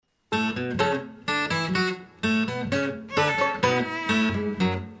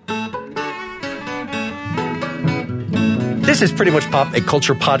This is Pretty Much Pop, a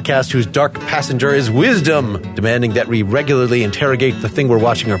culture podcast whose dark passenger is wisdom, demanding that we regularly interrogate the thing we're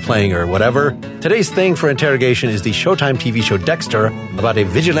watching or playing or whatever. Today's thing for interrogation is the Showtime TV show Dexter, about a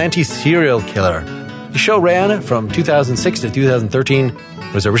vigilante serial killer. The show ran from 2006 to 2013.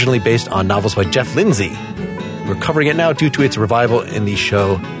 It was originally based on novels by Jeff Lindsay. We're covering it now due to its revival in the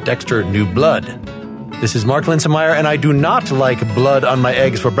show Dexter New Blood. This is Mark Linsenmeyer, and I do not like blood on my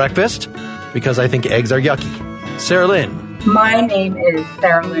eggs for breakfast because I think eggs are yucky. Sarah Lynn. My name is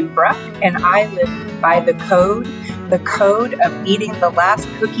Sarah Lynn Bruck, and I live by the code of eating the last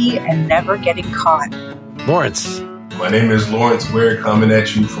cookie and never getting caught. Lawrence. My name is Lawrence Ware, coming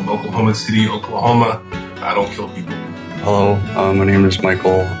at you from Oklahoma City, Oklahoma. I don't kill people. Hello, my name is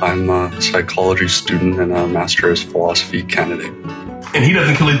Michael. I'm a psychology student and a master's philosophy candidate. And he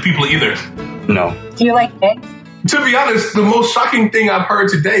doesn't kill people either. No. Do you like eggs? To be honest, the most shocking thing I've heard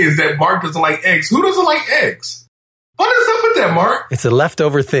today is that Mark doesn't like eggs. Who doesn't like eggs? What is up with that, Mark? It's a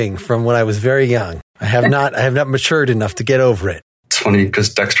leftover thing from when I was very young. I have not matured enough to get over it. It's funny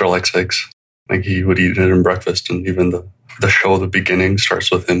because Dexter likes eggs. Like, he would eat it in breakfast, and even the show at the beginning starts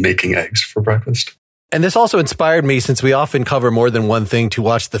with him making eggs for breakfast. And this also inspired me, since we often cover more than one thing, to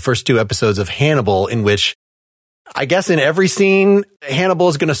watch the first 2 episodes of Hannibal, in which I guess in every scene, Hannibal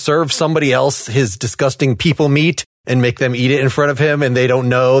is going to serve somebody else his disgusting people meat and make them eat it in front of him, and they don't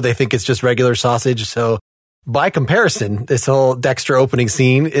know. They think it's just regular sausage. So by comparison, this whole Dexter opening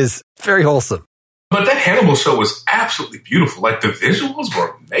scene is very wholesome. But that Hannibal show was absolutely beautiful. Like, the visuals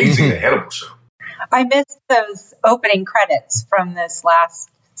were amazing, the Hannibal show. I missed those opening credits from this last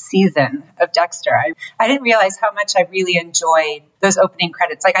season of Dexter. I didn't realize how much I really enjoyed those opening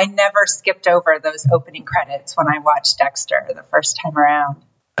credits. Like, I never skipped over those opening credits when I watched Dexter the first time around.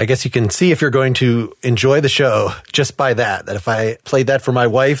 I guess you can see if you're going to enjoy the show just by that if I played that for my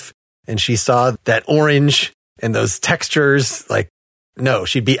wife and she saw that orange and those textures, like, no,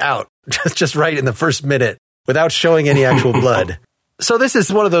 she'd be out just right in the first minute without showing any actual blood. So this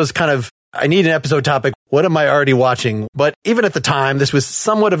is one of those kind of, I need an episode topic. What am I already watching? But even at the time, this was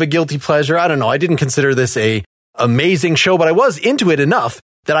somewhat of a guilty pleasure. I don't know. I didn't consider this a amazing show, but I was into it enough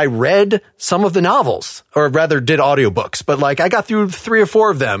that I read some of the novels, or rather did audiobooks. But like, I got through 3 or 4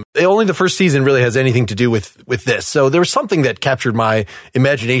 of them. Only the first season really has anything to do with this. So there was something that captured my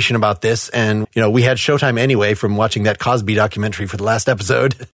imagination about this. And, you know, we had Showtime anyway from watching that Cosby documentary for the last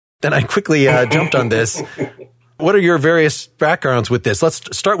episode. Then I quickly jumped on this. What are your various backgrounds with this?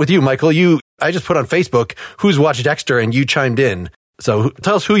 Let's start with you, Michael. I just put on Facebook, who's watched Dexter, and you chimed in. So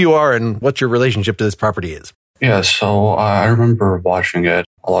tell us who you are and what your relationship to this property is. Yeah, so I remember watching it.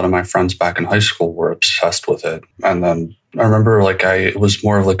 A lot of my friends back in high school were obsessed with it. And then I remember it was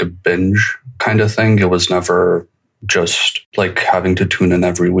more of like a binge kind of thing. It was never just like having to tune in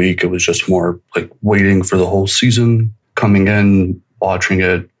every week. It was just more like waiting for the whole season, coming in, watching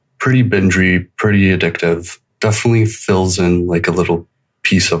it. Pretty bingy, pretty addictive. Definitely fills in like a little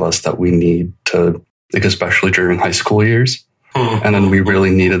piece of us that we need to, like, especially during high school years. And then we really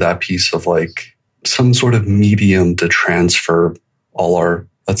needed that piece of like some sort of medium to transfer all our,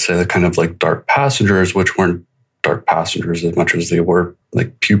 let's say, the kind of like dark passengers, which weren't dark passengers as much as they were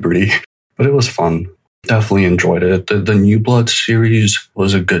like puberty, but it was fun. Definitely enjoyed it. The New Blood series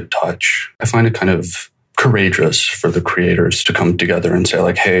was a good touch. I find it kind of courageous for the creators to come together and say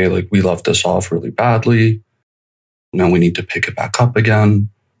like, hey, like, we left this off really badly. Now we need to pick it back up again.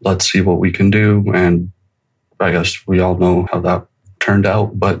 Let's see what we can do. And I guess we all know how that turned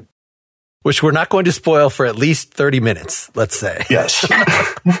out, but which we're not going to spoil for at least 30 minutes, let's say. Yes.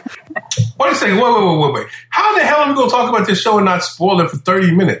 Wait a second. Wait. How the hell are we going to talk about this show and not spoil it for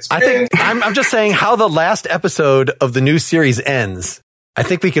 30 minutes? I think I'm just saying how the last episode of the new series ends. I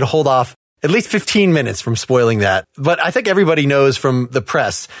think we could hold off at least 15 minutes from spoiling that. But I think everybody knows from the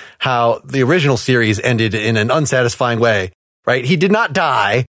press how the original series ended in an unsatisfying way, right? He did not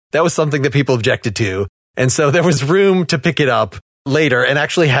die. That was something that people objected to. And so there was room to pick it up later and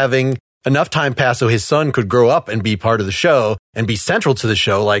actually having enough time pass so his son could grow up and be part of the show and be central to the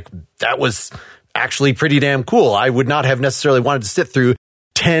show. Like, that was actually pretty damn cool. I would not have necessarily wanted to sit through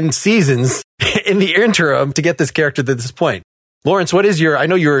 10 seasons in the interim to get this character to this point. Lawrence, what is I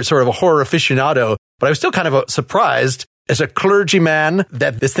know you're sort of a horror aficionado, but I was still kind of surprised as a clergyman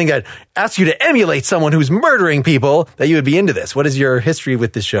that this thing that asks you to emulate someone who's murdering people, that you would be into this. What is your history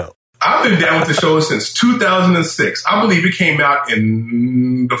with this show? I've been down with the show since 2006. I believe it came out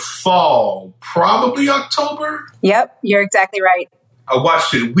in the fall, probably October. Yep, you're exactly right. I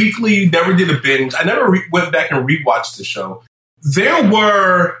watched it weekly, never did a binge. I never went back and rewatched the show. There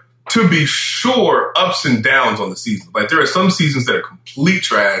were, to be sure, ups and downs on the season. Like, there are some seasons that are complete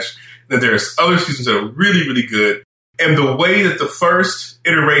trash, and then there's other seasons that are really, really good. And the way that the first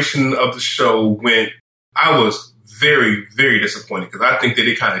iteration of the show went, I was very, very disappointed because I think that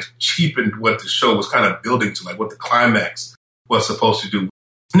it kind of cheapened what the show was kind of building to, like what the climax was supposed to do.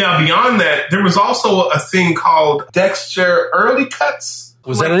 Now, beyond that, there was also a thing called Dexter Early Cuts.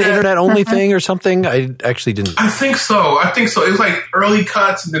 Was that an internet-only thing or something? I actually didn't. I think so. It was like Early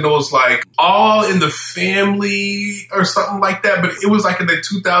Cuts, and then it was like All in the Family or something like that. But it was like in the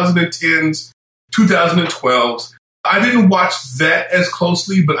 2010s, 2012s. I didn't watch that as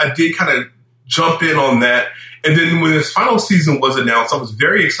closely, but I did kind of jump in on that. And then when this final season was announced, I was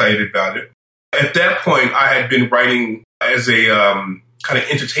very excited about it. At that point, I had been writing as a kind of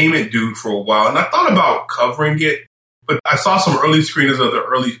entertainment dude for a while, and I thought about covering it, but I saw some early screeners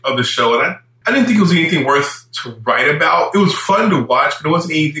of the show, and I didn't think it was anything worth to write about. It was fun to watch, but it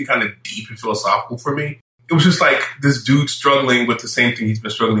wasn't anything kind of deep and philosophical for me. It was just like this dude struggling with the same thing he's been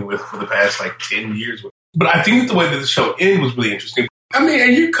struggling with for the past like 10 years. But I think that the way that the show ended was really interesting. I mean,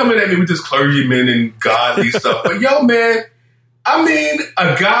 and you're coming at me with this clergyman and godly stuff, but yo, man, I mean,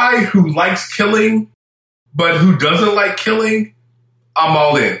 a guy who likes killing, but who doesn't like killing, I'm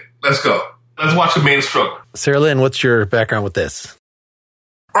all in. Let's go. Let's watch a man struggle. Sarah Lynn, what's your background with this?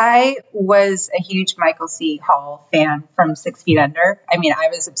 I was a huge Michael C. Hall fan from 6 Feet Under. I mean, I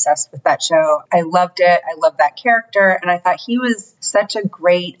was obsessed with that show. I loved it. I loved that character. And I thought he was such a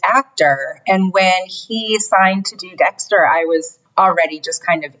great actor. And when he signed to do Dexter, I was already just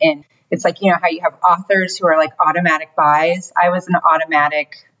kind of in. It's like, you know, how you have authors who are like automatic buys. I was an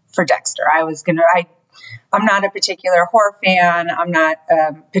automatic for Dexter. I'm not a particular horror fan. I'm not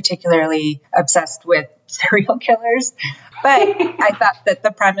particularly obsessed with serial killers, but I thought that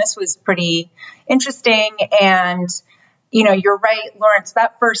the premise was pretty interesting. And, you know, you're right, Lawrence,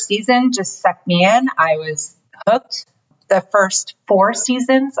 that first season just sucked me in. I was hooked. The first 4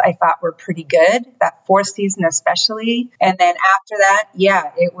 seasons I thought were pretty good, that 4th season especially. And then after that,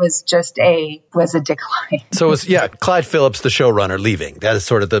 it was just a decline. So it was, Clyde Phillips, the showrunner, leaving. That is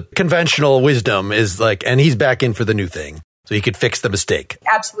sort of the conventional wisdom is like, and he's back in for the new thing. So he could fix the mistake.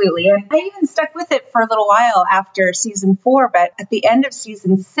 Absolutely. And I even stuck with it for a little while after season 4. But at the end of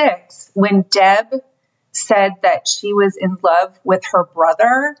season 6, when Deb said that she was in love with her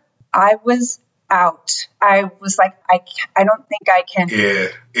brother, I was out. I was like, I don't think I can.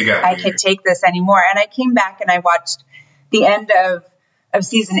 I can take this anymore. And I came back and I watched the end of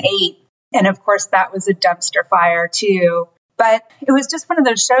season 8, and of course that was a dumpster fire too. But it was just one of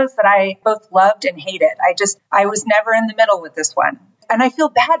those shows that I both loved and hated. I was never in the middle with this one, and I feel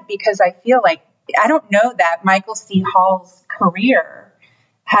bad because I feel like I don't know that Michael C. Hall's career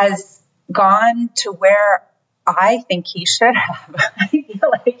has gone to where I think he should have. I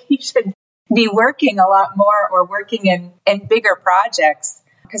feel like he should be working a lot more or working in bigger projects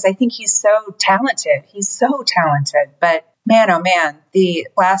because I think he's so talented. But man, oh man, the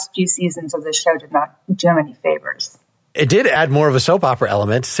last few seasons of the show did not do him any favors. It did add more of a soap opera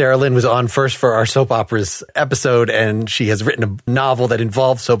element. Sarah Lynn was on first for our soap operas episode, and she has written a novel that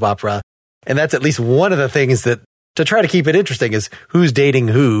involves soap opera. And that's at least one of the things that to try to keep it interesting is who's dating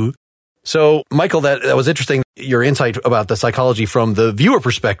who. So, Michael, that was interesting, your insight about the psychology from the viewer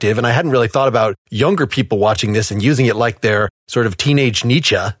perspective. And I hadn't really thought about younger people watching this and using it like their sort of teenage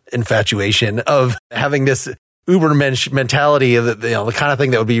Nietzsche infatuation of having this Ubermensch mentality of the kind of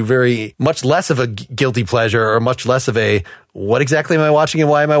thing that would be very much less of a guilty pleasure or much less of a what exactly am I watching and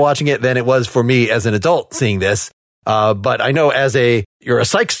why am I watching it than it was for me as an adult seeing this. But I know you're a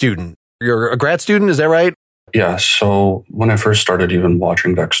psych student, you're a grad student, is that right? Yeah. So when I first started even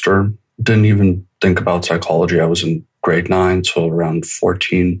watching Dexter, didn't even think about psychology. I was in grade 9, so around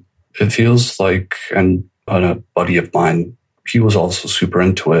 14. It feels like, and a buddy of mine, he was also super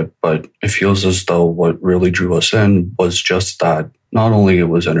into it, but it feels as though what really drew us in was just that not only it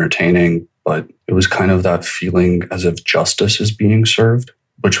was entertaining, but it was kind of that feeling as if justice is being served,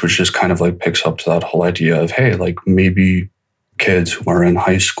 which was just kind of like picks up to that whole idea of, hey, like maybe kids who are in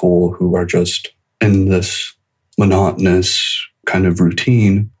high school who are just in this monotonous kind of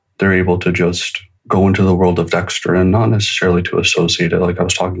routine, they're able to just go into the world of Dexter and not necessarily to associate it. Like I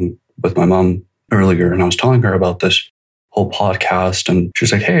was talking with my mom earlier and I was telling her about this whole podcast and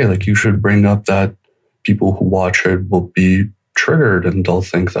she's like, hey, like you should bring up that people who watch it will be triggered and they'll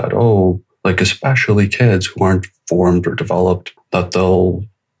think that, oh, like especially kids who aren't formed or developed, that they'll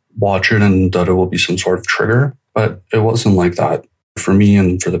watch it and that it will be some sort of trigger. But it wasn't like that. For me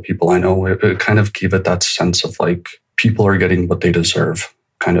and for the people I know, it kind of gave it that sense of like people are getting what they deserve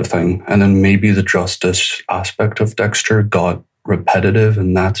kind of thing. And then maybe the justice aspect of Dexter got repetitive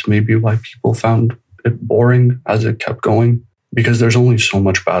and that's maybe why people found it boring as it kept going because there's only so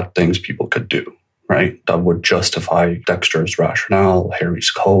much bad things people could do, right? That would justify Dexter's rationale,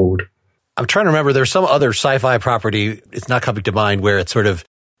 Harry's code. I'm trying to remember, there's some other sci-fi property, it's not coming to mind, where it sort of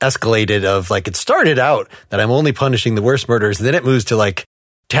escalated of like, it started out that I'm only punishing the worst murders, and then it moves to like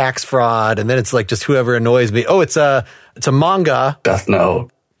tax fraud, and then it's like just whoever annoys me. Oh, it's a manga. Death Note.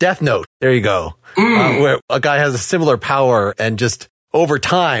 There you go. Where a guy has a similar power, and just over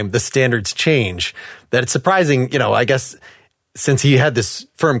time, the standards change. That it's surprising, I guess, since he had this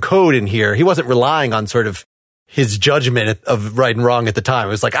firm code in here, he wasn't relying on sort of his judgment of right and wrong at the time.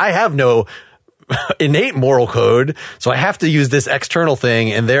 It was like, I have no innate moral code, so I have to use this external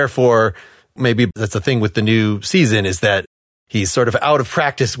thing, and therefore, maybe that's the thing with the new season, is that he's sort of out of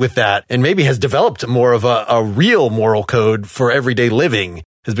practice with that, and maybe has developed more of a real moral code for everyday living,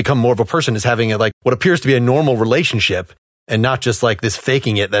 has become more of a person, is having like what appears to be a normal relationship, and not just like this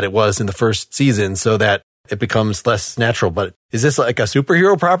faking it that it was in the first season, so that it becomes less natural. But is this like a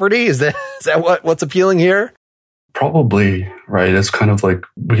superhero property? Is that what's appealing here? Probably, right? It's kind of like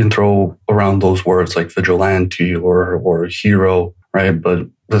we can throw around those words like vigilante or hero, right? But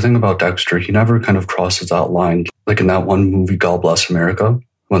the thing about Dexter, he never kind of crosses that line. Like in that one movie, God Bless America,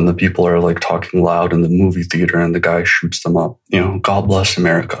 when the people are like talking loud in the movie theater and the guy shoots them up, God bless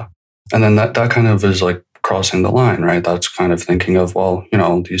America. And then that kind of is like crossing the line, right? That's kind of thinking of, well,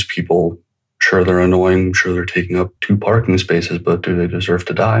 these people, sure, they're annoying, sure, they're taking up 2 parking spaces, but do they deserve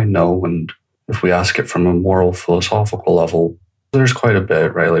to die? No. And if we ask it from a moral, philosophical level, there's quite a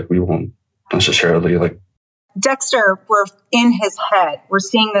bit, right? Like we won't necessarily like Dexter, we're in his head. We're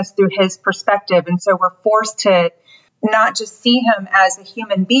seeing this through his perspective. And so we're forced to not just see him as a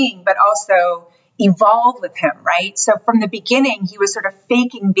human being, but also evolve with him, right? So from the beginning, he was sort of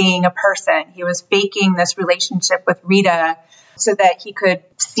faking being a person. He was faking this relationship with Rita so that he could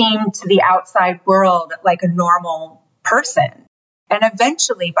seem to the outside world like a normal person. And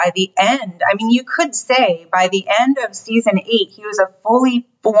eventually, by the end, you could say by the end of season 8, he was a fully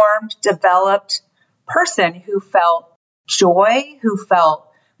formed, developed person who felt joy, who felt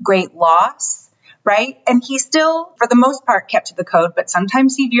great loss, right? And he still, for the most part, kept to the code, but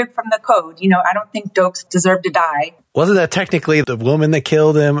sometimes he veered from the code. I don't think Dokes deserved to die. Wasn't that technically the woman that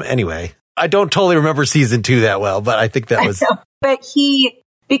killed him? Anyway, I don't totally remember season 2 that well, but I think that was... But he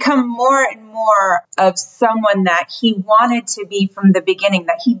become more and more of someone that he wanted to be from the beginning,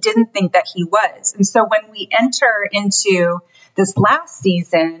 that he didn't think that he was. And so when we enter into this last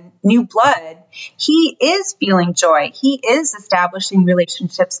season, New Blood, he is feeling joy. He is establishing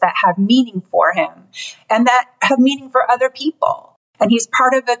relationships that have meaning for him and that have meaning for other people. And he's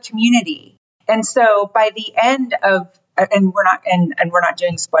part of a community. And so by the end of, and we're not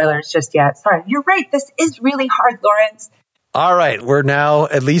doing spoilers just yet. Sorry, you're right. This is really hard, Lawrence. All right, we're now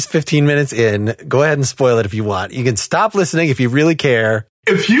at least 15 minutes in. Go ahead and spoil it if you want. You can stop listening if you really care.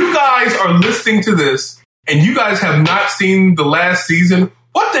 If you guys are listening to this and you guys have not seen the last season,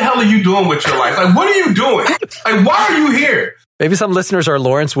 what the hell are you doing with your life? Like, what are you doing? Like, why are you here? Maybe some listeners are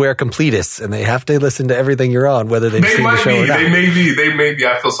Lawrence Ware completists and they have to listen to everything you're on, whether they've seen the show or not. They may be.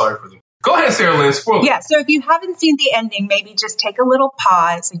 I feel sorry for them. Go ahead, Sarah Lynn, spoil it. Yeah, so if you haven't seen the ending, maybe just take a little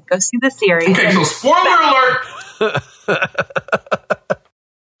pause and go see the series. Okay, so spoiler alert.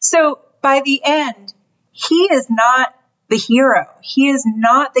 So by the end, he is not the hero. He is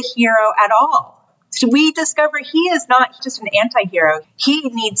not the hero at all. So we discover he is not just an anti-hero. He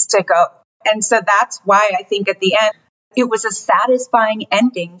needs to go. And so that's why I think at the end, it was a satisfying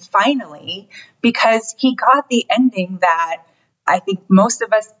ending, finally, because he got the ending that I think most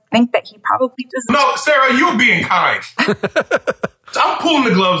of us think that he probably deserves. No, Sarah, you're being kind. I'm pulling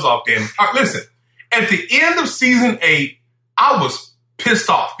the gloves off, Dan. All right, listen, at the end of season 8, I was pissed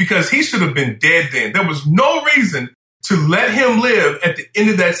off because he should have been dead then. There was no reason to let him live at the end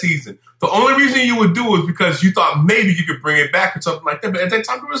of that season. The only reason you would do it was because you thought maybe you could bring it back or something like that. But at that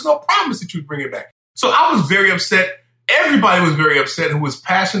time, there was no promise that you'd bring it back. So I was very upset. Everybody was very upset who was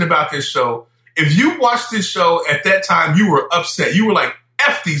passionate about this show. If you watched this show at that time, you were upset. You were like,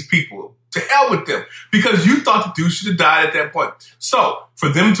 F these people. To hell with them. Because you thought the dude should have died at that point. So for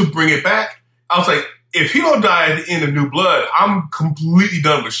them to bring it back, I was like, if he don't die at the end of New Blood, I'm completely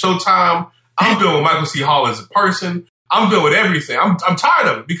done with Showtime. I'm done with Michael C. Hall as a person. I'm done with everything. I'm tired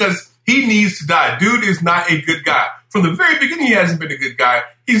of it because he needs to die. Dude is not a good guy. From the very beginning, he hasn't been a good guy.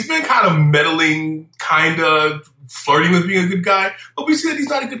 He's been kind of meddling, kind of flirting with being a good guy, but we see that he's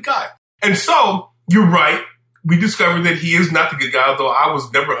not a good guy. And so, you're right. We discovered that he is not the good guy, although I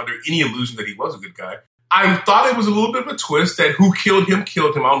was never under any illusion that he was a good guy. I thought it was a little bit of a twist that who killed him. I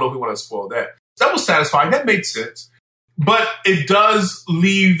don't know if we want to spoil that. That was satisfying. That made sense. But it does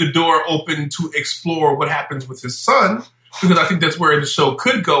leave the door open to explore what happens with his son, because I think that's where the show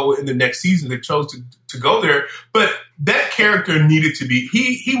could go in the next season. They chose to go there. But that character needed to be,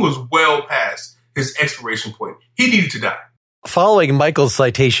 he was well past his expiration point. He needed to die. Following Michael's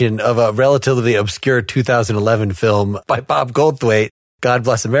citation of a relatively obscure 2011 film by Bob Goldthwait, God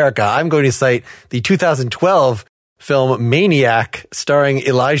Bless America, I'm going to cite the 2012 film Maniac starring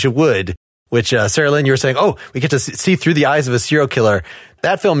Elijah Wood, which, Sarah Lynn, you were saying, oh, we get to see through the eyes of a serial killer.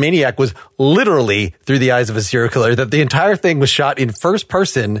 That film Maniac was literally through the eyes of a serial killer. That the entire thing was shot in first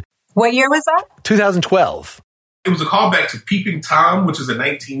person. What year was that? 2012. It was a callback to Peeping Tom, which is a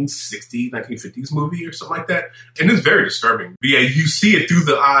 1950s movie or something like that. And it's very disturbing. But yeah, you see it through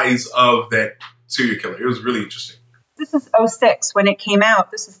the eyes of that serial killer. It was really interesting. This is 2006. When it came out,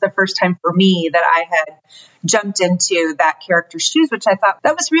 this is the first time for me that I had jumped into that character's shoes, which I thought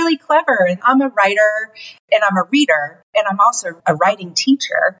that was really clever. And I'm a writer and I'm a reader and I'm also a writing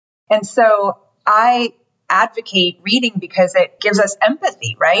teacher. And so I advocate reading because it gives us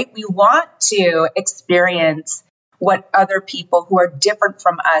empathy, right? We want to experience what other people who are different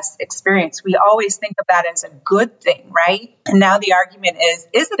from us experience. We always think of that as a good thing, right? And now the argument is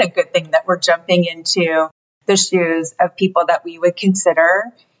it a good thing that we're jumping into the shoes of people that we would consider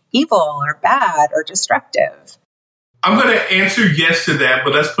evil or bad or destructive? I'm going to answer yes to that,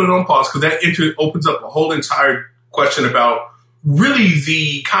 but let's put it on pause because that opens up a whole entire question about really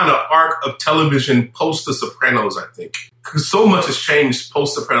the kind of arc of television post The Sopranos, I think. Because so much has changed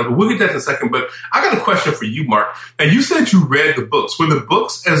post Sopranos. But we'll get to that in a second. But I got a question for you, Mark. Now, you said you read the books. Were the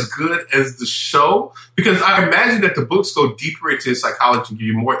books as good as the show? Because I imagine that the books go deeper into his psychology and give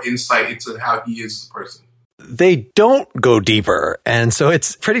you more insight into how he is as a person. They don't go deeper. And so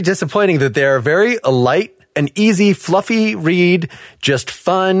it's pretty disappointing that they're very light and easy, fluffy read, just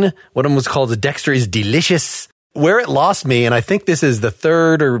fun. One of them was called Dexter is Delicious. Where it lost me, and I think this is the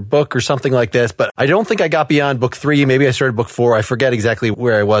third or book or something like this, but I don't think I got beyond book 3. Maybe I started book 4. I forget exactly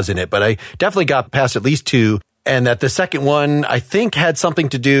where I was in it, but I definitely got past at least 2. And that the second one, I think, had something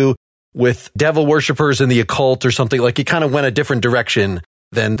to do with devil worshippers and the occult or something. Like it kind of went a different direction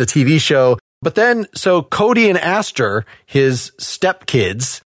than the TV show. But then, so Cody and Astor, his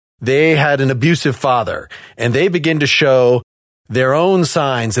stepkids, they had an abusive father, and they begin to show their own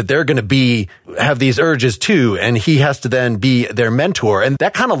signs that they're going to have these urges too. And he has to then be their mentor. And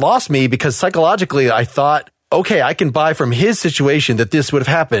that kind of lost me because psychologically I thought, okay, I can buy from his situation that this would have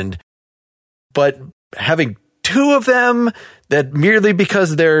happened. But having 2 of them that merely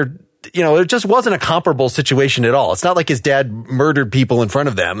because they're, it just wasn't a comparable situation at all. It's not like his dad murdered people in front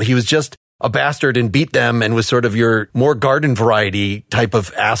of them. He was just a bastard and beat them and was sort of your more garden variety type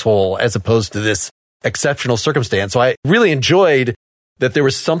of asshole as opposed to this exceptional circumstance. So I really enjoyed that there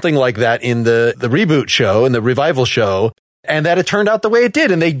was something like that in the reboot show and the revival show, and that it turned out the way it did.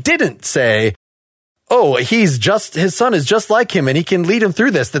 And they didn't say, oh, his son is just like him and he can lead him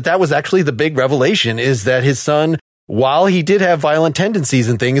through this. That was actually the big revelation, is that his son, while he did have violent tendencies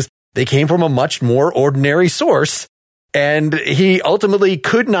and things, they came from a much more ordinary source. And he ultimately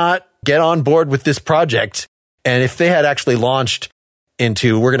could not get on board with this project. And if they had actually launched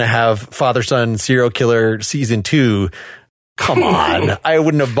into, we're going to have Father-Son Serial Killer Season 2, come on, I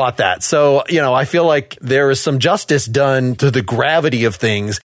wouldn't have bought that. So, I feel like there is some justice done to the gravity of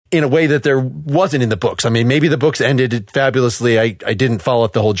things in a way that there wasn't in the books. I mean, maybe the books ended fabulously. I didn't follow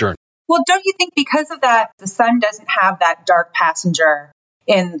up the whole journey. Well, don't you think because of that, the son doesn't have that dark passenger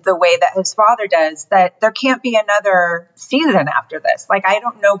in the way that his father does, that there can't be another season after this? Like, I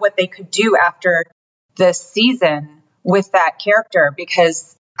don't know what they could do after this season with that character,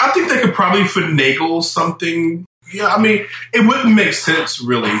 because I think they could probably finagle something. Yeah, I mean, it wouldn't make sense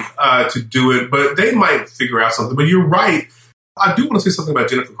really to do it, but they might figure out something. But you're right. I do want to say something about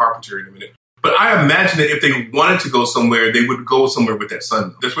Jennifer Carpenter in a minute. But I imagine that if they wanted to go somewhere, they would go somewhere with that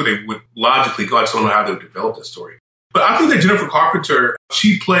son. That's where they would logically go. I just don't know how they would develop that story. But I think that Jennifer Carpenter,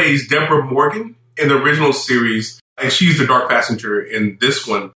 she plays Deborah Morgan in the original series, and she's the dark passenger in this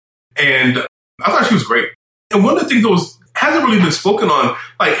one. And I thought she was great. And one of the things that hasn't really been spoken on,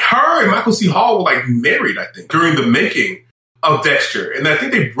 like her and Michael C. Hall were like married, I think, during the making of Dexter. And I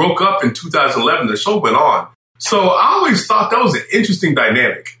think they broke up in 2011. The show went on. So I always thought that was an interesting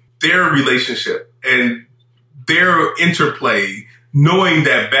dynamic, their relationship and their interplay, knowing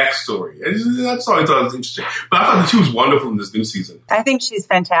that backstory. That's all I thought was interesting. But I thought that she was wonderful in this new season. I think she's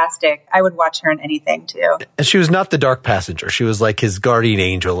fantastic. I would watch her in anything, too. And she was not the dark passenger. She was like his guardian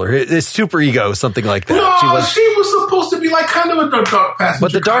angel or his super ego, something like that. No, she was supposed to be like kind of a dark passenger.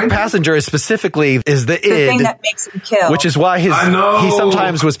 But the dark passenger is specifically the id, thing that makes him kill. Which is why he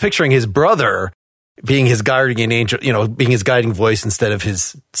sometimes was picturing his brother being his guardian angel, being his guiding voice instead of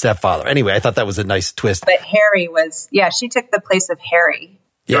his stepfather. Anyway, I thought that was a nice twist. But Harry she took the place of Harry.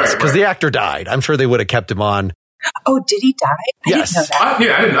 Yes, because the actor died. I'm sure they would have kept him on. Oh, did he die? Yes. I didn't know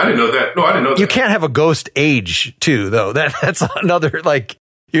that. I didn't know that. No, I didn't know that. You can't have a ghost age too, though. That's another,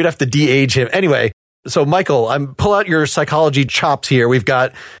 you'd have to de-age him. Anyway, so Michael, pull out your psychology chops here. We've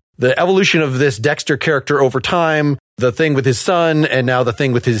got the evolution of this Dexter character over time, the thing with his son, and now the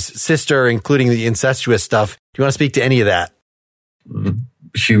thing with his sister, including the incestuous stuff. Do you want to speak to any of that? The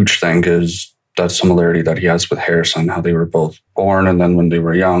huge thing is that similarity that he has with Harrison, how they were both born, and then when they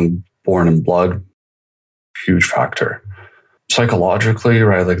were young, born in blood. Huge factor. Psychologically,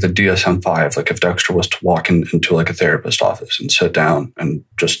 right, the DSM-5, if Dexter was to walk into a therapist office and sit down, and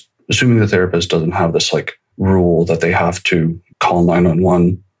just assuming the therapist doesn't have this rule that they have to call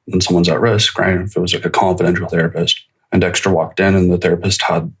 911 when someone's at risk, right? If it was a confidential therapist and Dexter walked in and the therapist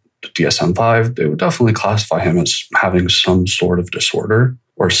had the DSM-5, they would definitely classify him as having some sort of disorder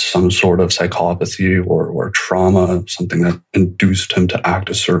or some sort of psychopathy or trauma, something that induced him to act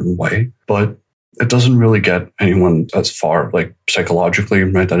a certain way. But it doesn't really get anyone as far, psychologically,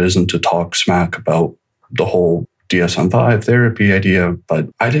 right? That isn't to talk smack about the whole DSM-5 therapy idea, but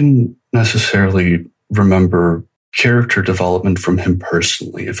I didn't necessarily remember character development from him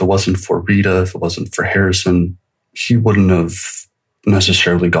personally. If it wasn't for Rita, if it wasn't for Harrison, he wouldn't have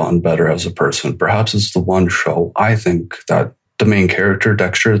necessarily gotten better as a person. Perhaps it's the one show, I think, that the main character,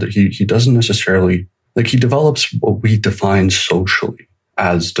 Dexter, that he doesn't necessarily, he develops what we define socially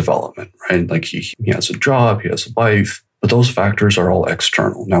as development, right? He has a job, he has a wife, but those factors are all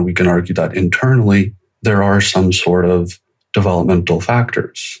external. Now, we can argue that internally, there are some sort of developmental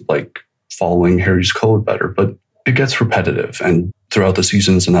factors, like following Harry's code better, but it gets repetitive and throughout the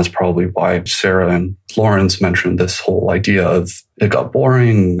seasons, and that's probably why Sarah and Florence mentioned this whole idea of it got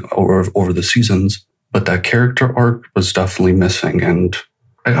boring over the seasons, but that character arc was definitely missing. And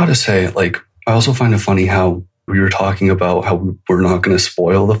I gotta say, I also find it funny how we were talking about how we're not going to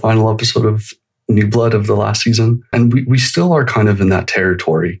spoil the final episode of New Blood of the last season, and we still are kind of in that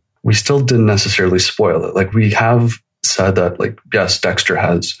territory. We still didn't necessarily spoil it. We have said that, yes, Dexter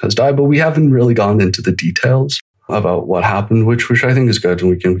has died, but we haven't really gone into the details about what happened, which I think is good, and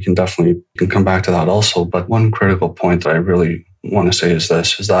we can definitely come back to that also. But one critical point that I really want to say is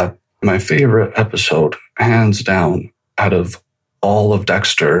that my favorite episode, hands down, out of all of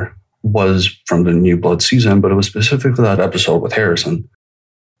Dexter, was from the New Blood season, but it was specifically that episode with Harrison,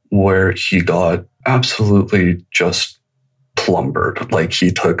 where he got absolutely just plumbered.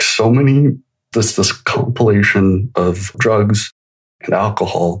 He took so many, this compilation of drugs and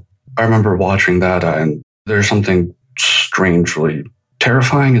alcohol. I remember watching that, and there's something strangely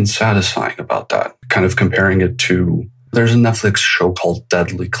terrifying and satisfying about that. Kind of comparing it to, there's a Netflix show called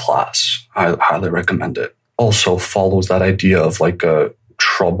Deadly Class. I highly recommend it. Also follows that idea of a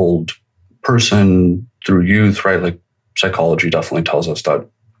troubled person through youth, right? Psychology definitely tells us that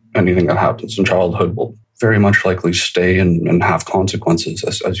anything that happens in childhood will very much likely stay and have consequences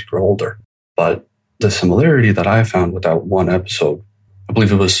as you grow older. But the similarity that I found with that one episode, I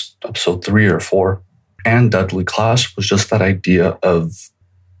believe it was episode 3 or 4, and Deadly Class, was just that idea of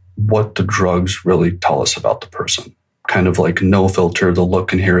what the drugs really tell us about the person. Kind of no filter. The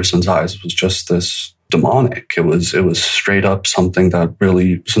look in Harrison's eyes was just this demonic. It was straight up something that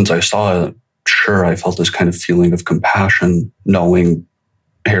really, since I saw it, sure, I felt this kind of feeling of compassion, knowing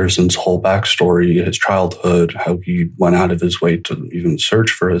Harrison's whole backstory, his childhood, how he went out of his way to even search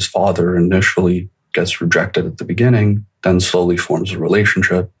for his father, initially gets rejected at the beginning, then slowly forms a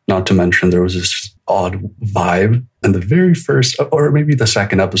relationship. Not to mention there was this odd vibe in the very first, or maybe the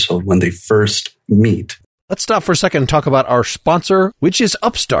second episode when they first meet. Let's stop for a second and talk about our sponsor, which is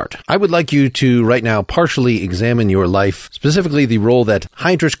Upstart. I would like you to right now partially examine your life, specifically the role that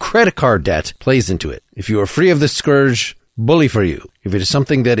high-interest credit card debt plays into it. If you are free of this scourge, bully for you. If it is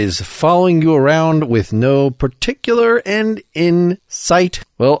something that is following you around with no particular end in sight,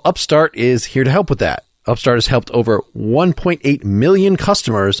 well, Upstart is here to help with that. Upstart has helped over 1.8 million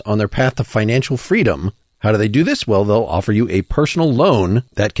customers on their path to financial freedom. How do they do this? Well, they'll offer you a personal loan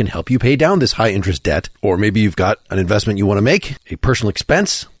that can help you pay down this high interest debt. Or maybe you've got an investment you want to make, a personal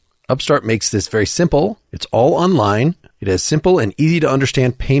expense. Upstart makes this very simple. It's all online. It has simple and easy to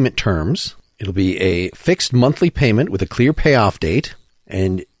understand payment terms. It'll be a fixed monthly payment with a clear payoff date.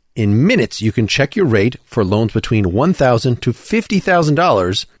 And in minutes, you can check your rate for loans between $1,000 to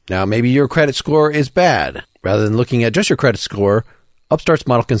 $50,000. Now, maybe your credit score is bad. Rather than looking at just your credit score, Upstart's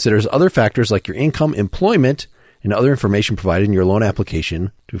model considers other factors like your income, employment, and other information provided in your loan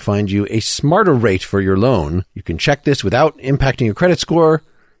application to find you a smarter rate for your loan. You can check this without impacting your credit score.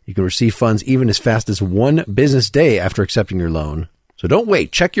 You can receive funds even as fast as 1 business day after accepting your loan. So don't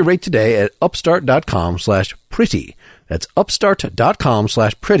wait. Check your rate today at upstart.com/pretty. That's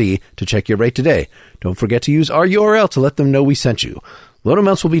upstart.com/pretty to check your rate today. Don't forget to use our URL to let them know we sent you. Loan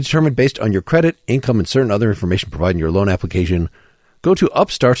amounts will be determined based on your credit, income, and certain other information provided in your loan application. Go to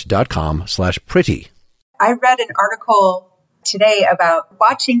upstart.com/pretty. I read an article today about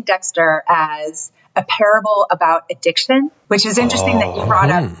watching Dexter as a parable about addiction, which is interesting that you brought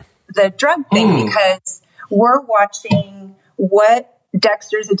up the drug thing, because we're watching what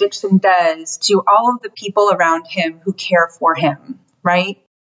Dexter's addiction does to all of the people around him who care for him, right?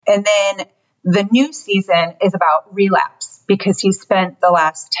 And then the new season is about relapse, because he spent the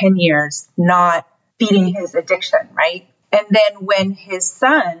last 10 years not beating his addiction, right? And then when his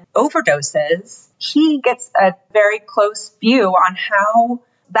son overdoses, he gets a very close view on how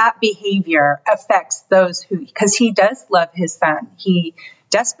that behavior affects those who, because he does love his son. He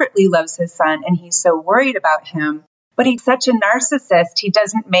desperately loves his son, and he's so worried about him. But he's such a narcissist, he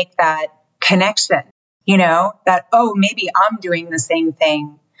doesn't make that connection, that, oh, maybe I'm doing the same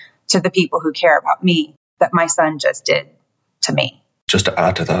thing to the people who care about me that my son just did to me. Just to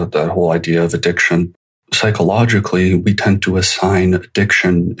add to that whole idea of addiction, psychologically, we tend to assign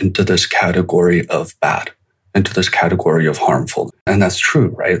addiction into this category of bad, into this category of harmful. And that's true,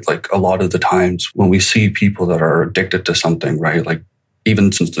 right? Like a lot of the times when we see people that are addicted to something, right? Like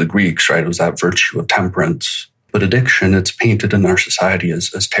even since the Greeks, right? It was that virtue of temperance. But addiction, it's painted in our society as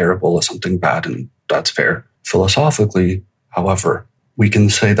terrible, as something bad, and that's fair. Philosophically, however, we can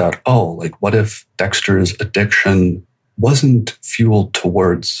say that, what if Dexter's addiction wasn't fueled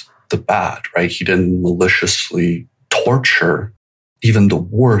towards the bad, right? He didn't maliciously torture even the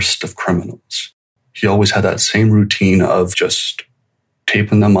worst of criminals. He always had that same routine of just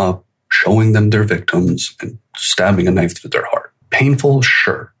taping them up, showing them their victims, and stabbing a knife through their heart. Painful,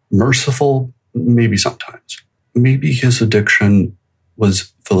 sure. Merciful, maybe sometimes. Maybe his addiction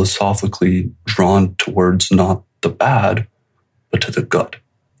was philosophically drawn towards not the bad, but to the good,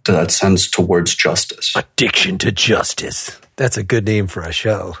 to that sense towards justice. Addiction to justice. That's a good name for a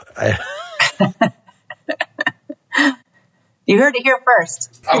show. You heard it here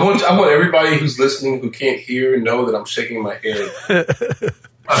first. I want everybody who's listening who can't hear know that I'm shaking my head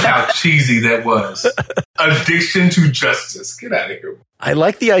of how cheesy that was. Addiction to justice. Get out of here. I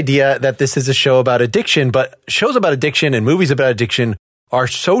like the idea that this is a show about addiction, but shows about addiction and movies about addiction are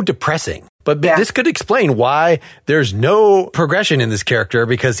so depressing. But this could explain why there's no progression in this character,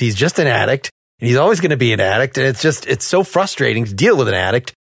 because he's just an addict and he's always going to be an addict. And it's so frustrating to deal with an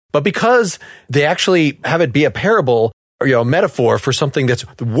addict. But because they actually have it be a parable or, a metaphor for something that's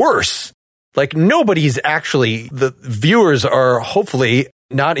worse, like the viewers are hopefully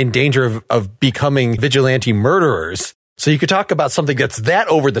not in danger of becoming vigilante murderers. So you could talk about something that's that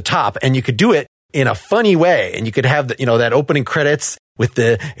over the top, and you could do it in a funny way. And you could have that opening credits with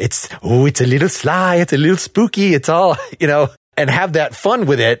it's a little sly, it's a little spooky, it's all, and have that fun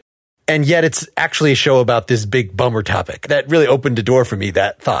with it. And yet it's actually a show about this big bummer topic. That really opened the door for me,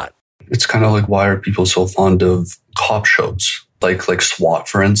 that thought. It's kind of like, why are people so fond of cop shows? Like SWAT,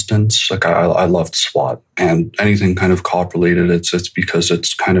 for instance. Like I loved SWAT, and anything kind of cop related. It's because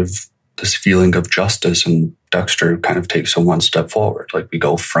it's kind of this feeling of justice, and Dexter kind of takes it one step forward. Like we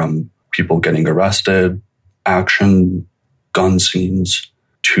go from people getting arrested, action, gun scenes,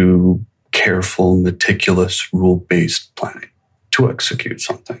 to careful, meticulous, rule-based planning to execute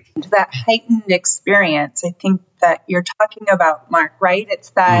something. That heightened experience, I think that you're talking about, Mark, right?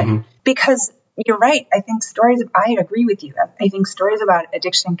 It's that because you're right. I agree with you. I think stories about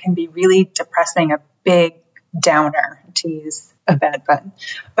addiction can be really depressing, a big downer, to use a bad pun.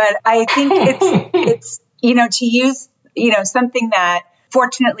 But I think it's to use, something that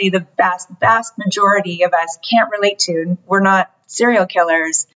fortunately the vast majority of us can't relate to. We're not serial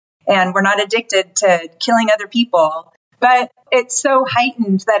killers and we're not addicted to killing other people, but it's so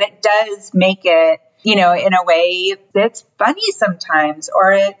heightened that it does make it, in a way that's funny sometimes,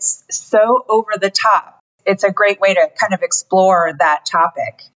 or it's so over the top. It's a great way to kind of explore that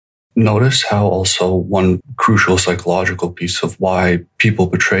topic. Notice how also one crucial psychological piece of why people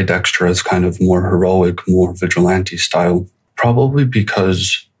portray Dexter as kind of more heroic, more vigilante style, probably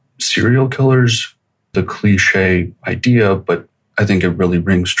because serial killers, the cliche idea, but I think it really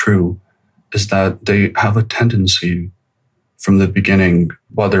rings true, is that they have a tendency from the beginning,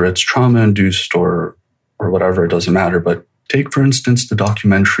 whether it's trauma-induced or whatever, it doesn't matter. But take, for instance, the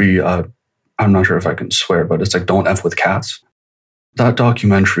documentary, I'm not sure if I can swear, but it's like Don't F With Cats. That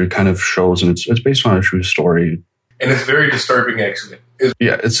documentary kind of shows, and it's based on a true story. And it's very disturbing, actually.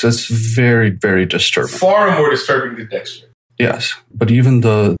 It's very, very disturbing. Far more disturbing than Dexter. Yes, but even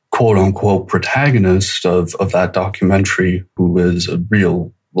the quote-unquote protagonist of that documentary, who is a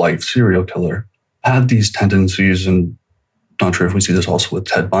real-life serial killer, had these tendencies, and not sure if we see this also with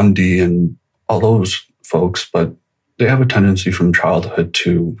Ted Bundy and all those folks, but they have a tendency from childhood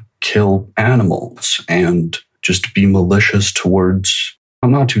to kill animals and just be malicious towards,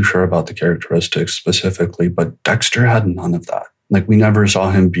 I'm not too sure about the characteristics specifically, but Dexter had none of that. Like, we never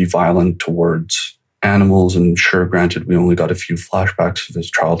saw him be violent towards animals, and sure, granted, we only got a few flashbacks of his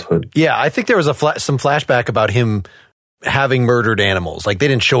childhood. Yeah, I think there was some flashback about him having murdered animals. Like, they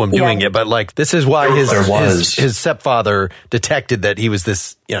didn't show him doing it, but like, this is why his stepfather detected that he was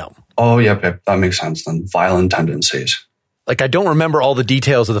this, you know. Oh, yep, that makes sense then. Violent tendencies. Like, I don't remember all the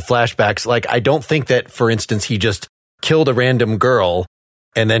details of the flashbacks. Like, I don't think that, for instance, he just killed a random girl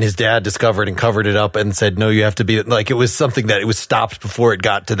and then his dad discovered and covered it up and said, no, you have to be, like, it was something that it was stopped before it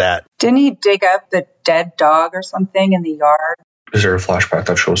got to that. Didn't he dig up the dead dog or something in the yard? Is there a flashback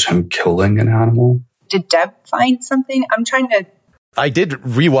that shows him killing an animal? Did Deb find something? I did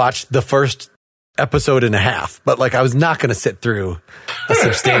rewatch the first episode and a half, but like, I was not going to sit through a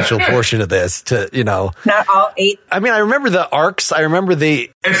substantial portion of this to, you know. Not all 8. I mean, I remember the arcs. I remember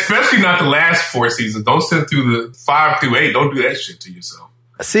especially not the last 4 seasons. Don't sit through the 5 through 8. Don't do that shit to yourself.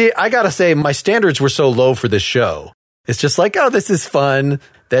 See, I got to say, my standards were so low for this show. It's just like, oh, this is fun,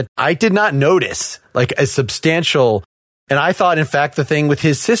 that I did not notice like a substantial. And I thought, in fact, the thing with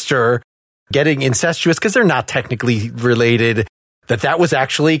his sister getting incestuous, because they're not technically related, that was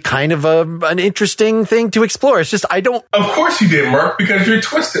actually kind of an interesting thing to explore. It's just, I don't. Of course you did, Mark, because you're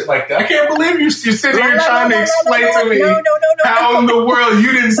twisted like that. I can't believe you're sitting here trying to explain to me how in the world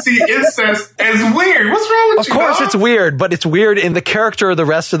you didn't see incest as weird. What's wrong with you? Of course dog? It's weird, but it's weird in the character of the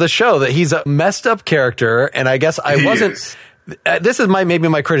rest of the show, that he's a messed up character. And I guess I wasn't. This is maybe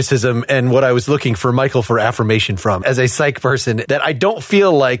my criticism and what I was looking for Michael for affirmation from as a psych person, that I don't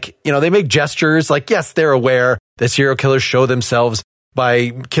feel like, you know, they make gestures like, yes, they're aware that serial killers show themselves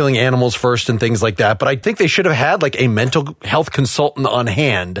by killing animals first and things like that. But I think they should have had like a mental health consultant on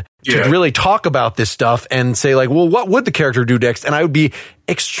hand to really talk about this stuff and say like, well, what would the character do next? And I would be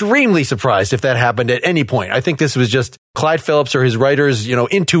extremely surprised if that happened at any point. I think this was just Clyde Phillips or his writers, you know,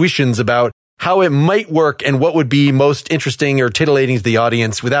 intuitions about how it might work and what would be most interesting or titillating to the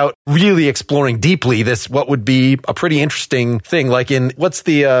audience without really exploring deeply what would be a pretty interesting thing. Like in, what's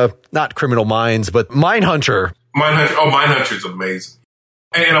the, not Criminal Minds, but Mindhunter. Mindhunter's amazing.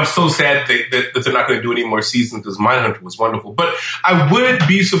 And I'm so sad that they're not going to do any more seasons, because Mindhunter was wonderful. But I would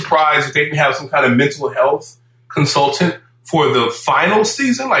be surprised if they didn't have some kind of mental health consultant for the final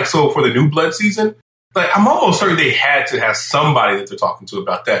season, like so for the New Blood season. Like, I'm almost certain they had to have somebody that they're talking to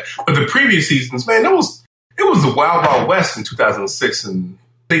about that. But the previous seasons, man, it was the Wild Wild West in 2006, and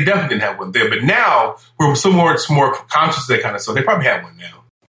they definitely didn't have one there. But now we're so much more conscious of that kind of stuff. They probably have one now.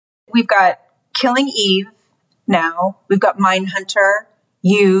 We've got Killing Eve now. We've got Mindhunter,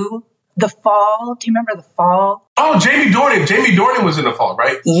 The Fall. Do you remember The Fall? Oh, Jamie Dornan. Jamie Dornan was in The Fall,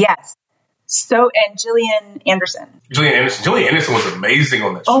 right? Yes. And Gillian Anderson. Gillian Anderson was amazing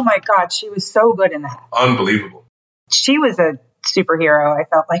on that show. Oh my God, she was so good in that. Unbelievable. She was a superhero, I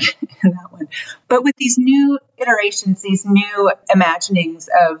felt like, in that one. But with these new iterations, these new imaginings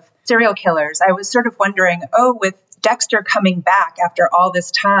of serial killers, I was sort of wondering, with Dexter coming back after all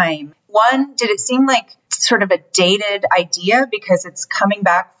this time, one, did it seem like sort of a dated idea because it's coming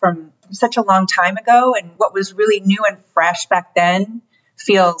back from such a long time ago, and what was really new and fresh back then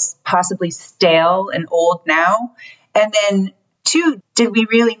feels possibly stale and old now? And then 2, did we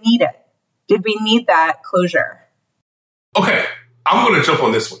really need it? Did we need that closure? Okay, I'm going to jump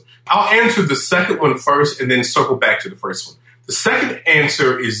on this one. I'll answer the second one first and then circle back to the first one. The second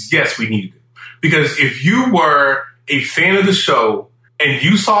answer is yes, we needed it. Because if you were a fan of the show and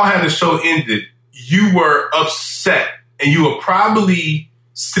you saw how the show ended, you were upset, and you were probably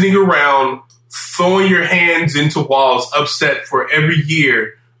sitting around throwing your hands into walls, upset for every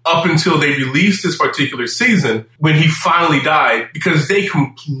year up until they released this particular season when he finally died, because they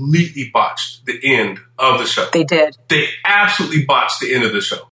completely botched the end of the show. They did. They absolutely botched the end of the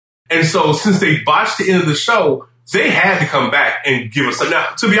show. And so since they botched the end of the show, they had to come back and give us something.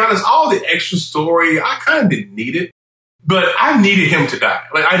 Now, to be honest, all the extra story, I kind of didn't need it, but I needed him to die.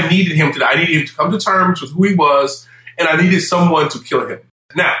 I needed him to die. I needed him to come to terms with who he was, and I needed someone to kill him.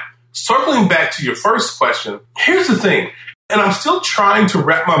 Now, circling back to your first question, here's the thing, and I'm still trying to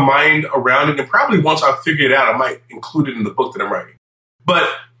wrap my mind around it, and probably once I figure it out, I might include it in the book that I'm writing. But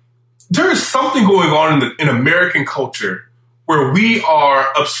there is something going on in American culture where we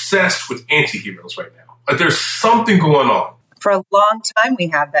are obsessed with anti-heroes right now. Like, there's something going on. For a long time we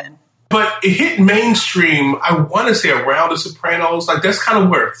have been. But it hit mainstream, I want to say around The Sopranos. Like, that's kind of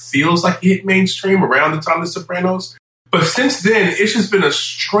where it feels like it hit mainstream, around the time of The Sopranos. But since then, it's just been a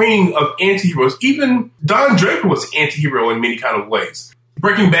string of anti-heroes. Even Don Draper was an anti-hero in many kind of ways.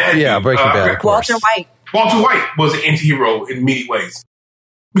 Breaking Bad. Yeah, Breaking Bad, of course. Walter White was an anti-hero in many ways.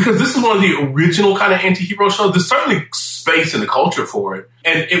 Because this is one of the original kind of anti-hero shows. There's certainly space in the culture for it.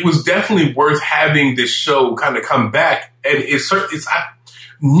 And it was definitely worth having this show kind of come back. And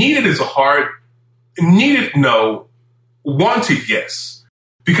needed is a hard, needed, no, wanted, yes.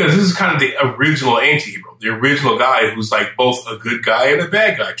 Because this is kind of the original anti-hero, the original guy who's like both a good guy and a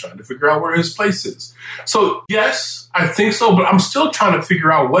bad guy trying to figure out where his place is. So, yes, I think so, but I'm still trying to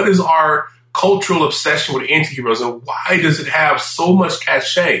figure out what is our cultural obsession with anti-heroes and why does it have so much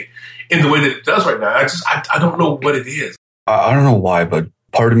cachet in the way that it does right now? I don't know what it is. I don't know why, but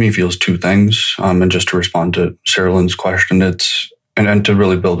part of me feels two things. And just to respond to Sarah Lynn's question, and to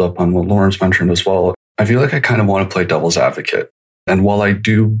really build up on what Lawrence mentioned as well, I feel like I kind of want to play devil's advocate. And while I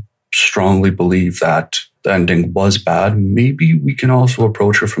do strongly believe that the ending was bad, maybe we can also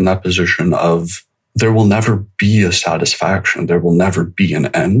approach it from that position of there will never be a satisfaction. There will never be an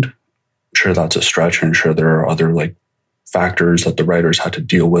end. Sure, that's a stretch, and sure, there are other factors that the writers had to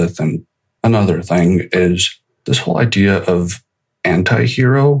deal with. And another thing is this whole idea of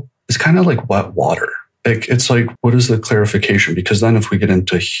anti-hero is kind of like wet water. It's like, what is the clarification? Because then if we get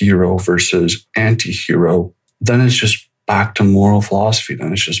into hero versus anti-hero, then it's just back to moral philosophy.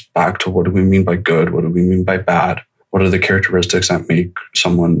 Then it's just back to what do we mean by good? What do we mean by bad? What are the characteristics that make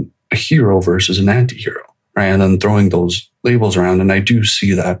someone a hero versus an anti-hero? Right? And then throwing those labels around. And I do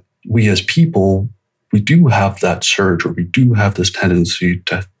see that we as people, we do have that surge, or we do have this tendency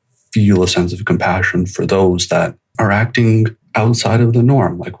to feel a sense of compassion for those that are acting outside of the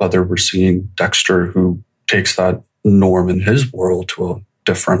norm. Like whether we're seeing Dexter, who takes that norm in his world to a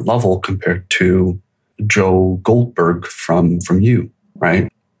different level compared to Joe Goldberg from You,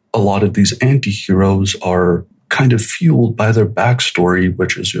 right? A lot of these anti-heroes are kind of fueled by their backstory,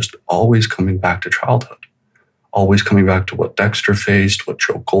 which is just always coming back to childhood, always coming back to what Dexter faced, what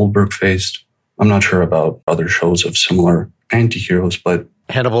Joe Goldberg faced. I'm not sure about other shows of similar anti-heroes, but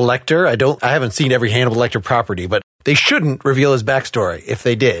Hannibal Lecter, I haven't seen every Hannibal Lecter property, but they shouldn't reveal his backstory if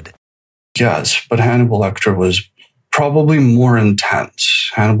they did. Yes, but Hannibal Lecter was probably more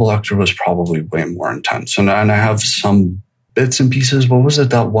intense. Hannibal Lecter was probably way more intense. And I have some bits and pieces. What was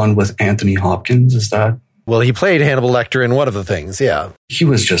it, that one with Anthony Hopkins? Is that? Well, he played Hannibal Lecter in one of the things, yeah. He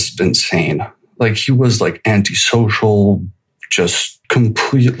was just insane. He was antisocial, just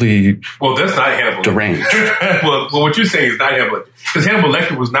completely Well, that's not Hannibal deranged. well, what you're saying is not Hannibal Lecter. Because Hannibal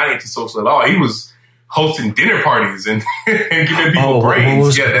Lecter was not antisocial at all. He was hosting dinner parties and giving people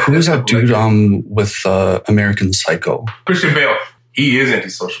brains. Who was that dude with American Psycho? Christian Bale. He is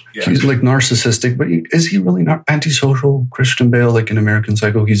antisocial. Yeah. He's narcissistic, but is he really not antisocial? Christian Bale, in American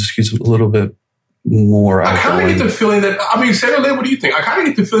Psycho, he's a little bit more. I kind of get the feeling that, Sarah Lynn, what do you think? I kind of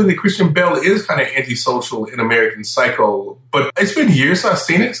get the feeling that Christian Bale is kind of antisocial in American Psycho, but it's been years since I've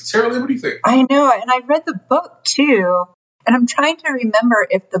seen it. Sarah Lynn, what do you think? I know, and I read the book too, and I'm trying to remember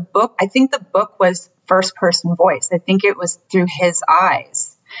if I think the book was first person voice. I think it was through his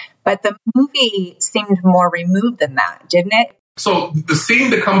eyes, but the movie seemed more removed than that, didn't it? So the scene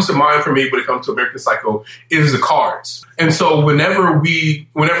that comes to mind for me when it comes to American Psycho is the cards. And so whenever they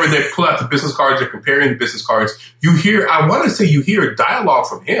pull out the business cards, they're comparing the business cards, you hear dialogue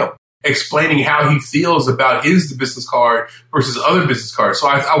from him explaining how he feels about the business card versus other business cards. So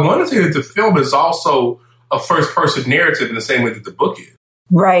I want to say that the film is also a first person narrative in the same way that the book is.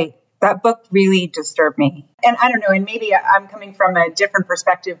 Right. That book really disturbed me. And I don't know, and maybe I'm coming from a different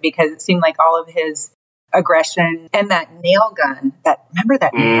perspective because it seemed like all of his aggression and that nail gun. Remember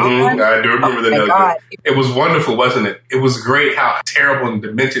that nail gun? I do remember the nail gun. It was wonderful, wasn't it? It was great how terrible and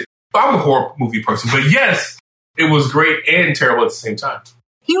demented. I'm a horror movie person, but yes, it was great and terrible at the same time.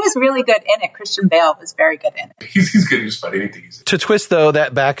 He was really good in it. Christian Bale was very good in it. He's good in just about anything he's in. To twist, though,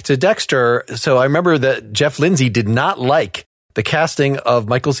 that back to Dexter, so I remember that Jeff Lindsay did not like the casting of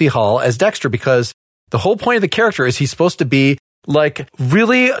Michael C. Hall as Dexter because the whole point of the character is he's supposed to be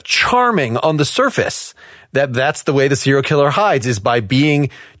really charming on the surface. That's the way the serial killer hides, is by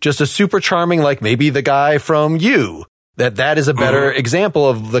being just a super charming, maybe the guy from You. That is a better example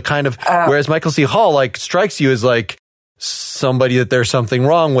of the kind of, whereas Michael C. Hall strikes you as somebody that there's something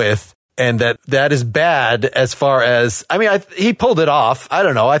wrong with, and that is bad as far as, he pulled it off. I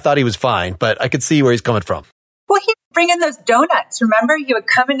don't know. I thought he was fine, but I could see where he's coming from. Well, he'd bring in those donuts. Remember, he would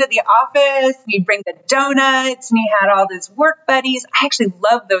come into the office and he'd bring the donuts and he had all his work buddies. I actually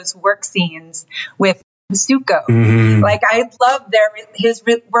love those work scenes with Zuko. Like, I love his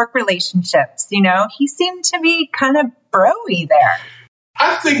work relationships. You know, he seemed to be kind of bro-y there.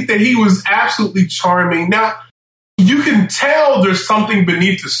 I think that he was absolutely charming. Now, you can tell there's something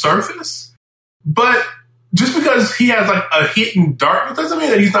beneath the surface, but just because he has like a hidden darkness doesn't mean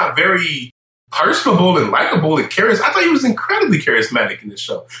that he's not very personable and likable and charismatic. I thought he was incredibly charismatic in this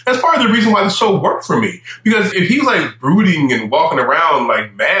show. That's part of the reason why the show worked for me. Because if he was like brooding and walking around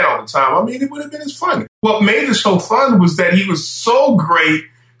like mad all the time, I mean, it would have been as fun. What made the show fun was that he was so great,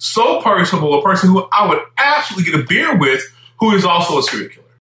 so personable, a person who I would absolutely get a beer with, who is also a serial killer.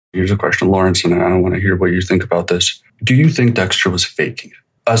 Here's a question, Lawrence, and I want to hear what you think about this. Do you think Dexter was faking it,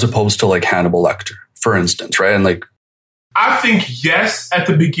 as opposed to like Hannibal Lecter, for instance, right? And like, I think yes at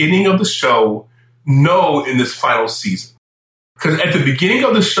the beginning of the show, no in this final season. Because at the beginning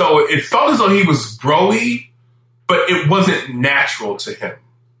of the show, it felt as though he was bro-y, but it wasn't natural to him.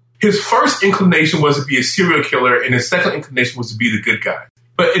 His first inclination was to be a serial killer, and his second inclination was to be the good guy.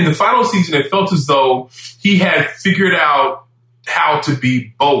 But in the final season, it felt as though he had figured out how to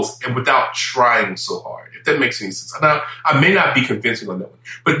be both and without trying so hard, if that makes any sense. Now, I may not be convincing on that one,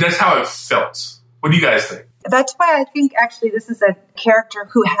 but that's how it felt. What do you guys think? That's why I think actually this is a character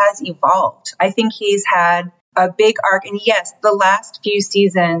who has evolved. I think he's had a big arc. And yes, the last few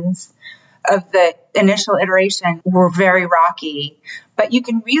seasons of the initial iteration were very rocky, but you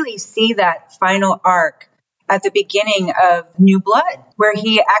can really see that final arc at the beginning of New Blood, where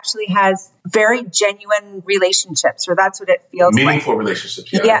he actually has very genuine relationships, or that's what it feels like. Meaningful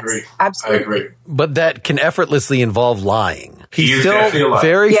relationships, yeah, yes, I agree. Absolutely. I agree. But that can effortlessly involve lying. He's definitely still alive.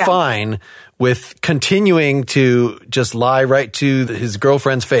 very fine with continuing to just lie right to his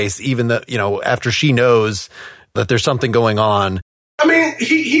girlfriend's face, even though, you know, after she knows that there's something going on. I mean,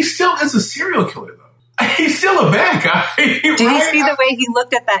 he still is a serial killer, though. He's still a bad guy. Did you see the way he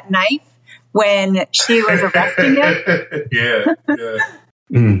looked at that knife when she was arresting him? Yeah.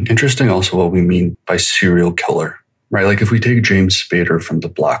 Interesting also what we mean by serial killer, right? Like if we take James Spader from The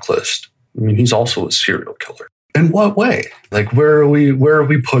Blacklist, I mean, he's also a serial killer. In what way? Like, where are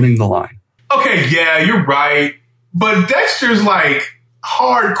we putting the line? Okay, yeah, you're right. But Dexter's like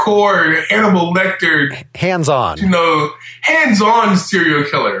hardcore Hannibal Lecter. Hands-on. You know, hands-on serial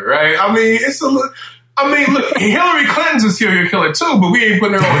killer, right? I mean, look, Hillary Clinton's a serial killer too, but we ain't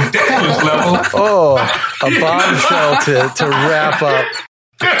putting her on Dexter's level. Oh, a bombshell to wrap up.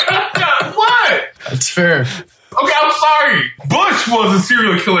 What? That's fair. Okay, I'm sorry. Bush was a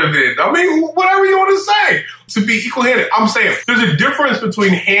serial killer then. I mean, whatever you want to say. To be equal-handed, I'm saying there's a difference between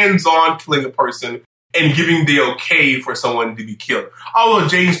hands-on killing a person and giving the okay for someone to be killed. Although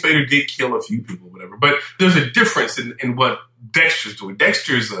James Spader did kill a few people, whatever. But there's a difference in what Dexter's doing.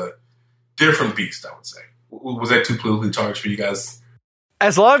 Dexter's a different beast, I would say. Was that too politically charged for you guys?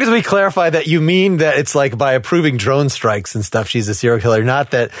 As long as we clarify that you mean that it's like by approving drone strikes and stuff, she's a serial killer.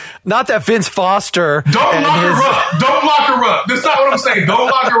 Not that Vince Foster. Don't lock her up. Don't lock her up. That's not what I'm saying. Don't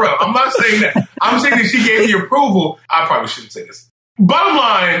lock her up. I'm not saying that. I'm saying that she gave the approval. I probably shouldn't say this. Bottom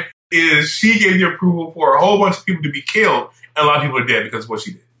line is she gave the approval for a whole bunch of people to be killed, and a lot of people are dead because of what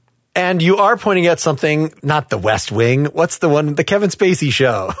she did. And you are pointing at something, not The West Wing. What's the one? The Kevin Spacey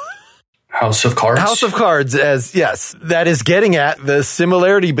show. House of Cards? House of Cards, yes. That is getting at the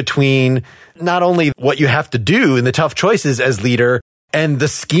similarity between not only what you have to do in the tough choices as leader and the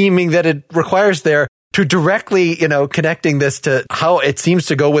scheming that it requires there to directly, connecting this to how it seems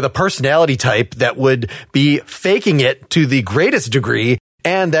to go with a personality type that would be faking it to the greatest degree.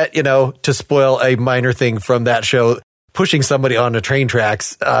 And that, to spoil a minor thing from that show, pushing somebody onto train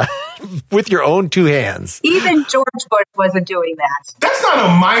tracks with your own two hands. Even George Bush wasn't doing that. That's not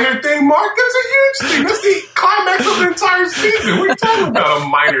a minor thing, Mark. That's a huge thing. That's the climax of the entire season. What are you talking about, a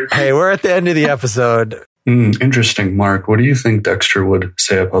minor thing? Hey, we're at the end of the episode. Interesting, Mark. What do you think Dexter would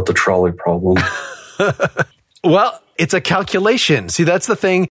say about the trolley problem? Well, it's a calculation. See, that's the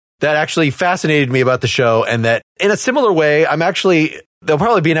thing that actually fascinated me about the show, and that in a similar way, there'll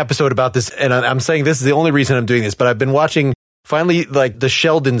probably be an episode about this, and I'm saying this is the only reason I'm doing this, but I've been watching finally like the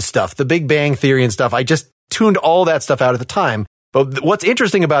Sheldon stuff, the Big Bang Theory and stuff. I just tuned all that stuff out at the time. But what's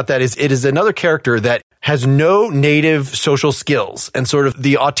interesting about that is it is another character that has no native social skills, and sort of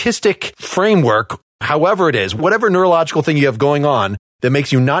the autistic framework, however it is, whatever neurological thing you have going on that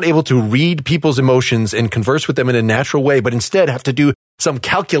makes you not able to read people's emotions and converse with them in a natural way, but instead have to do some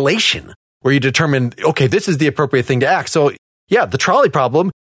calculation where you determine, okay, this is the appropriate thing to act. So yeah, the trolley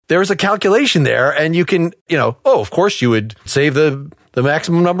problem, there's a calculation there, and you can, of course you would save the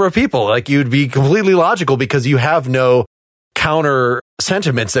maximum number of people. Like, you'd be completely logical because you have no counter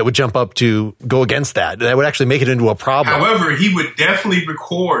sentiments that would jump up to go against that. That would actually make it into a problem. However, he would definitely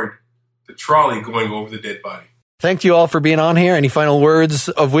record the trolley going over the dead body. Thank you all for being on here. Any final words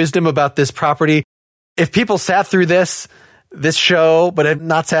of wisdom about this property? If people sat through this show, but have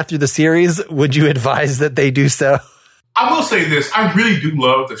not sat through the series, would you advise that they do so? I will say this. I really do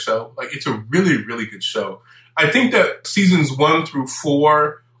love the show. Like, it's a really, really good show. I think that seasons 1 through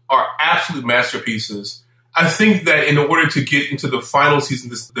 4 are absolute masterpieces. I think that in order to get into the final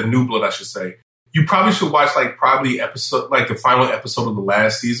season, the New Blood, I should say, you probably should watch the final episode of the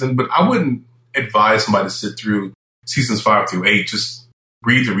last season, but I wouldn't advise somebody to sit through seasons 5 through 8. Just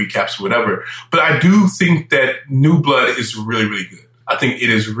read the recaps or whatever. But I do think that New Blood is really, really good. I think it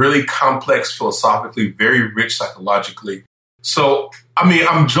is really complex philosophically, very rich psychologically. So, I mean,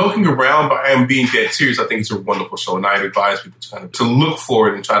 I'm joking around, but I am being dead serious. I think it's a wonderful show, and I advise people to look for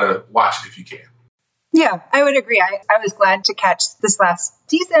it and try to watch it if you can. Yeah, I would agree. I was glad to catch this last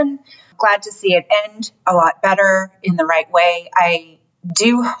season, glad to see it end a lot better in the right way. I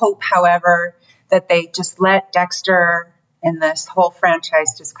do hope, however, that they just let Dexter and this whole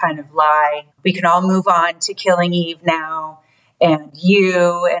franchise just kind of lie. We can all move on to Killing Eve now, and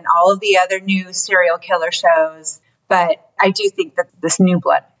You, and all of the other new serial killer shows. But I do think that this New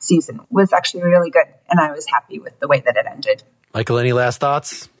Blood season was actually really good, and I was happy with the way that it ended. Michael, any last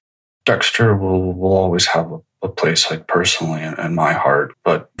thoughts? Dexter will always have a place, like, personally in my heart.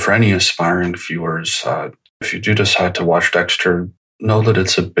 But for any aspiring viewers, if you do decide to watch Dexter, know that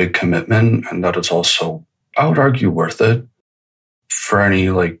it's a big commitment and that it's also, I would argue, worth it. For any,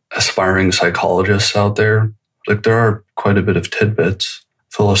 aspiring psychologists out there, there are quite a bit of tidbits.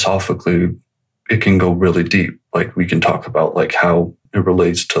 Philosophically, it can go really deep. We can talk about, how it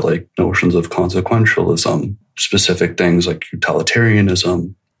relates to, notions of consequentialism, specific things like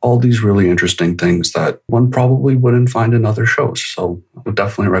utilitarianism, all these really interesting things that one probably wouldn't find in other shows. So I would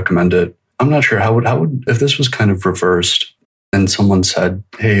definitely recommend it. I'm not sure how would if this was kind of reversed and someone said,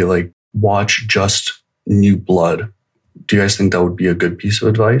 hey, watch just New Blood. Do you guys think that would be a good piece of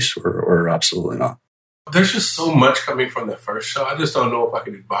advice or absolutely not? There's just so much coming from the first show. I just don't know if I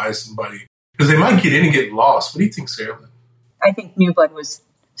could advise somebody because they might get in and get lost. What do you think, Sarah? I think New Blood was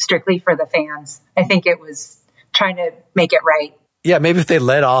strictly for the fans. I think it was trying to make it right. Yeah, maybe if they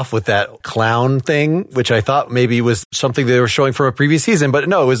led off with that clown thing, which I thought maybe was something they were showing from a previous season, but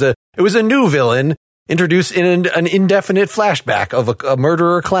no, it was a new villain introduced in an indefinite flashback of a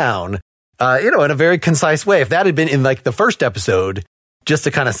murderer clown, in a very concise way. If that had been in the first episode, just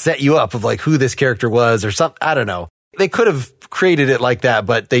to kind of set you up of who this character was or something, I don't know. They could have created it like that,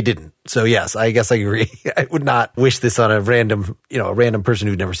 but they didn't. So yes, I guess I agree. I would not wish this on a random person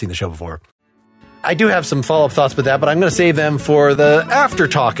who'd never seen the show before. I do have some follow-up thoughts with that, but I'm going to save them for the after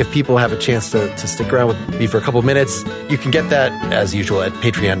talk. If people have a chance to stick around with me for a couple minutes, you can get that as usual at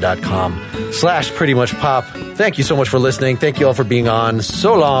patreon.com/prettymuchpop. Thank you so much for listening. Thank you all for being on.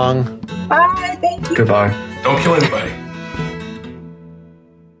 So long. Bye. Thank you. Goodbye. Don't kill anybody.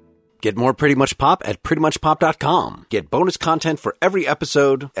 Get more Pretty Much Pop at prettymuchpop.com. Get bonus content for every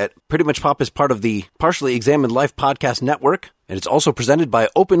episode at Pretty Much Pop is part of the Partially Examined Life podcast network, and it's also presented by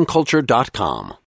openculture.com.